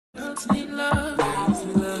need love, girls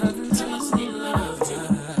need love, just need love.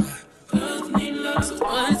 Girls need love, so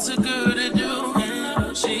what's a girl to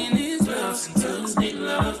do? She needs love, some girls need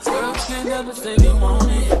love. Girls can't never say they want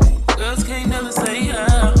it. Girls can't never say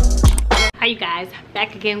yeah. Hi you guys,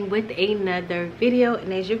 back again with another video,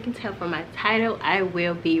 and as you can tell from my title, I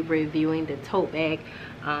will be reviewing the tote bag.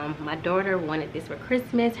 My daughter wanted this for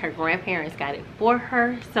Christmas. Her grandparents got it for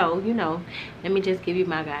her, so you know, let me just give you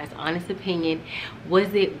my guys' honest opinion.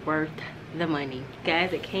 Was it worth the money?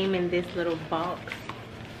 Guys, it came in this little box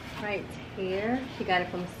right here. She got it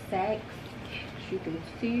from Saks. As you can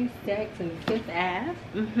see, Saks and Fifth Ave.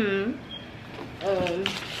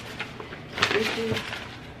 This is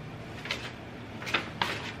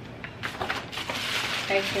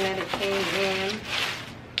section that it came in,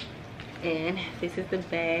 and this is the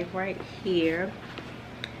bag right here.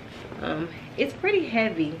 It's pretty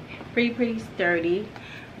heavy, pretty sturdy.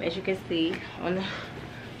 As you can see on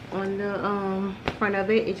the front of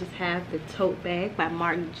it, it just has the tote bag by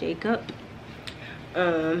Marc Jacob,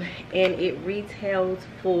 and it retails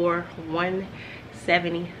for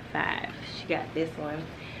 $175. She got this one.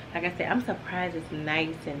 Like I said, I'm surprised it's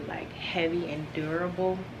nice and like heavy and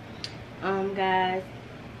durable. Guys,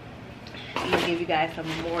 I'm gonna give you guys some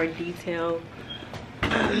more detail,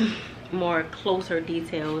 more closer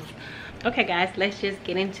details. Okay guys, let's just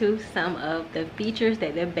get into some of the features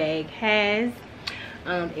that the bag has.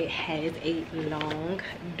 It has a long,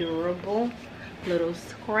 durable little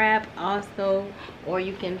scrap also, or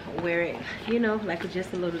you can wear it, you know, like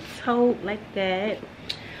just a little tote like that.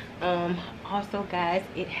 Also guys,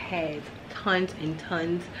 it has tons and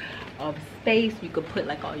tons of space. You could put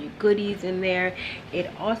like all your goodies in there. It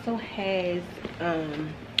also has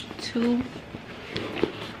two,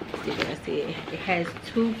 see what I see, it has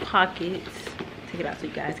two pockets. Take it out so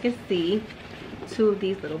you guys can see. Two of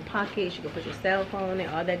these little pockets. You can put your cell phone and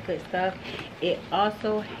all that good stuff. It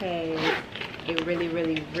also has a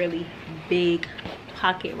really big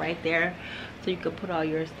pocket right there, so you could put all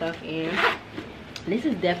your stuff in. This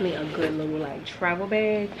is definitely a good little like travel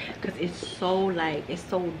bag because it's so like, it's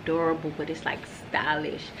so durable, but it's like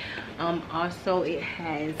stylish. Also it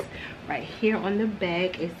has right here on the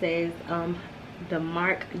back, it says the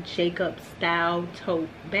Marc Jacob style tote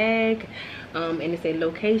bag, and it's a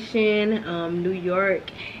location, New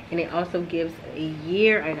York, and it also gives a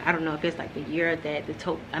year. I don't know if it's like the year that the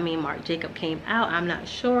tote, Marc Jacob came out, I'm not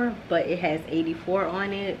sure, but it has 84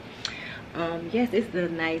 on it. Yes, it's a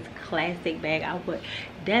nice classic bag. I would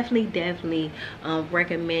definitely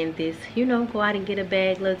recommend this. You know, go out and get a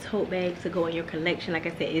bag, little tote bag to go in your collection. Like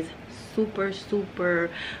I said, it's super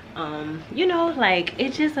you know, like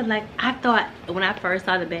it's just like, I thought when I first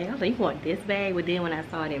saw the bag, I was like, you want this bag? But then when I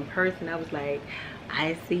saw it in person, I was like,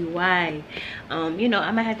 I see why. You know,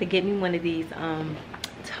 I might have to get me one of these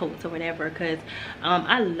totes or whatever, because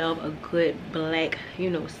I love a good black, you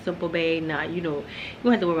know, simple bag. Not, you know, you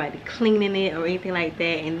don't have to worry about cleaning it or anything like that.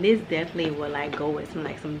 And this definitely will like go with some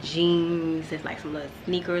like some jeans, it's like some little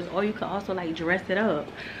sneakers, or you can also like dress it up.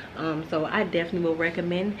 So I definitely will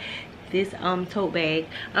recommend this tote bag.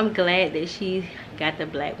 I'm glad that she got the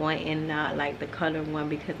black one and not like the color one,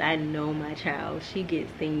 because I know my child, she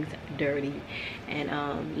gets things dirty. And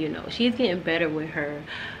you know, she's getting better with her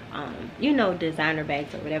you know, designer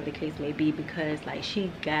bags or whatever the case may be, because like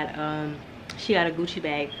she got a Gucci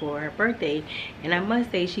bag for her birthday, and I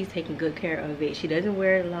must say she's taking good care of it. She doesn't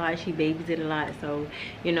wear it a lot, she babies it a lot, so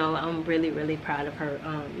you know, I'm really proud of her,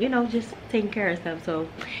 you know, just taking care of stuff. So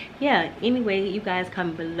yeah, anyway, you guys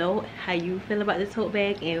comment below how you feel about this tote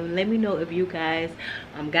bag, and let me know if you guys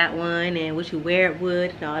got one and what you wear it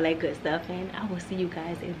with and all that good stuff. And I will see you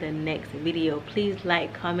guys in the next video. Please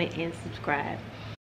like, comment, and subscribe.